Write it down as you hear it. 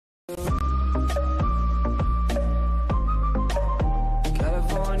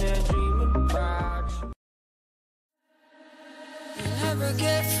California dreaming about you. You never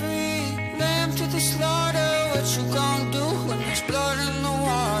get free, lamb to the slaughter. What you gon' do when there's blood in the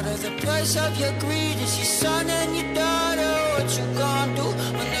water? The price of your greed is your son and your daughter. What you gon' do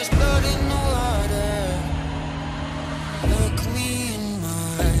when there's blood in the water? Look me in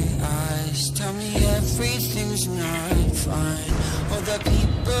my eyes, tell me everything's not fine. All the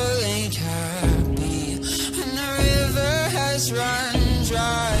people ain't happy, and the river has run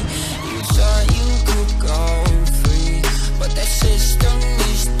dry. You thought you could go free, but the system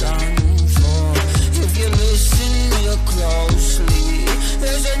is done for. If you listen real closely,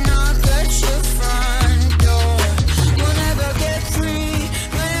 there's a knock at your front door. You'll never get free,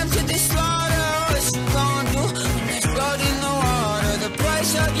 lamb to the slaughter. What you gon' do when there's blood in the water? The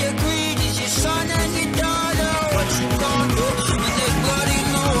price of your greed is your son and your daughter. What you gon' do when there's blood in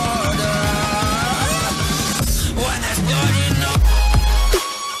the water? When there's blood in the water.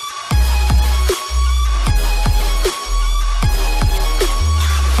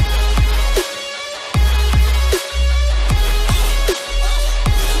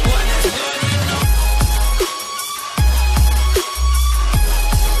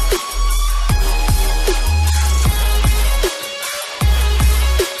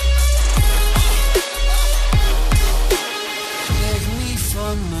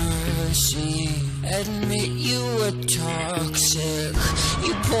 Admit you were toxic.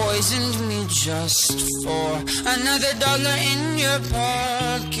 You poisoned me just for another dollar in your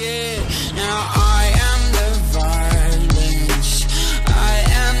pocket. Now I am the violence, I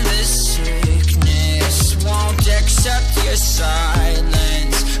am the sickness. Won't accept your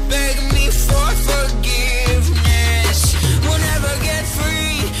silence, beg me for forgiveness. We'll never get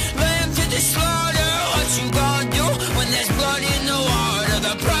free, lamb to the slaughter. What you gonna do when there's blood in the water?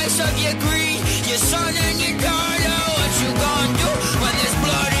 The price of your greed, your son and your daughter. What you gonna do when there's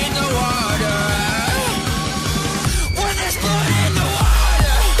blood in the water? When there's blood in the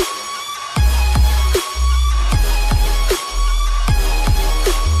water.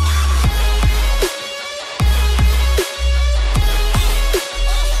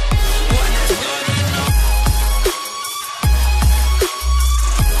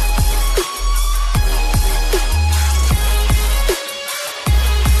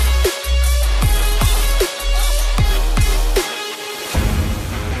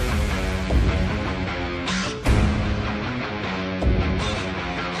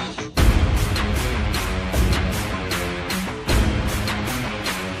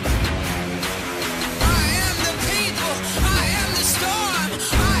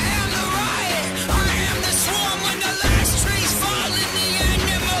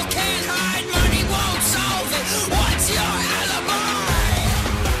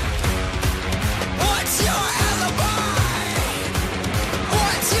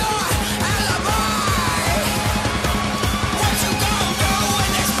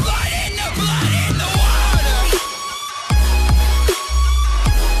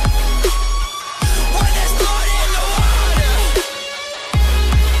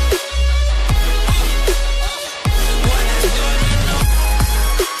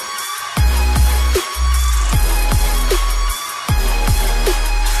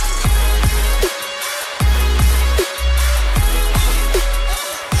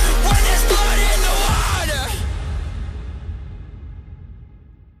 When there's blood in the water.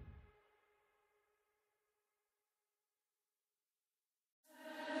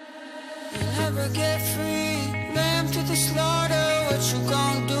 Never get free, lamb to the slaughter. What you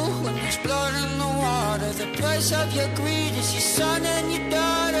gon' do when there's blood in the water? The price of your greed is your son and your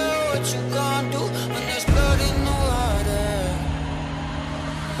daughter. What you gon' do when there's blood in the water?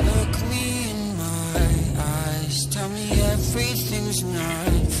 Look me in my eyes, tell me everything's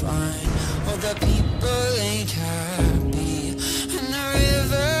not fine. All the people ain't happy, and the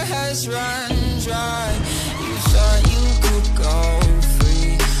river has run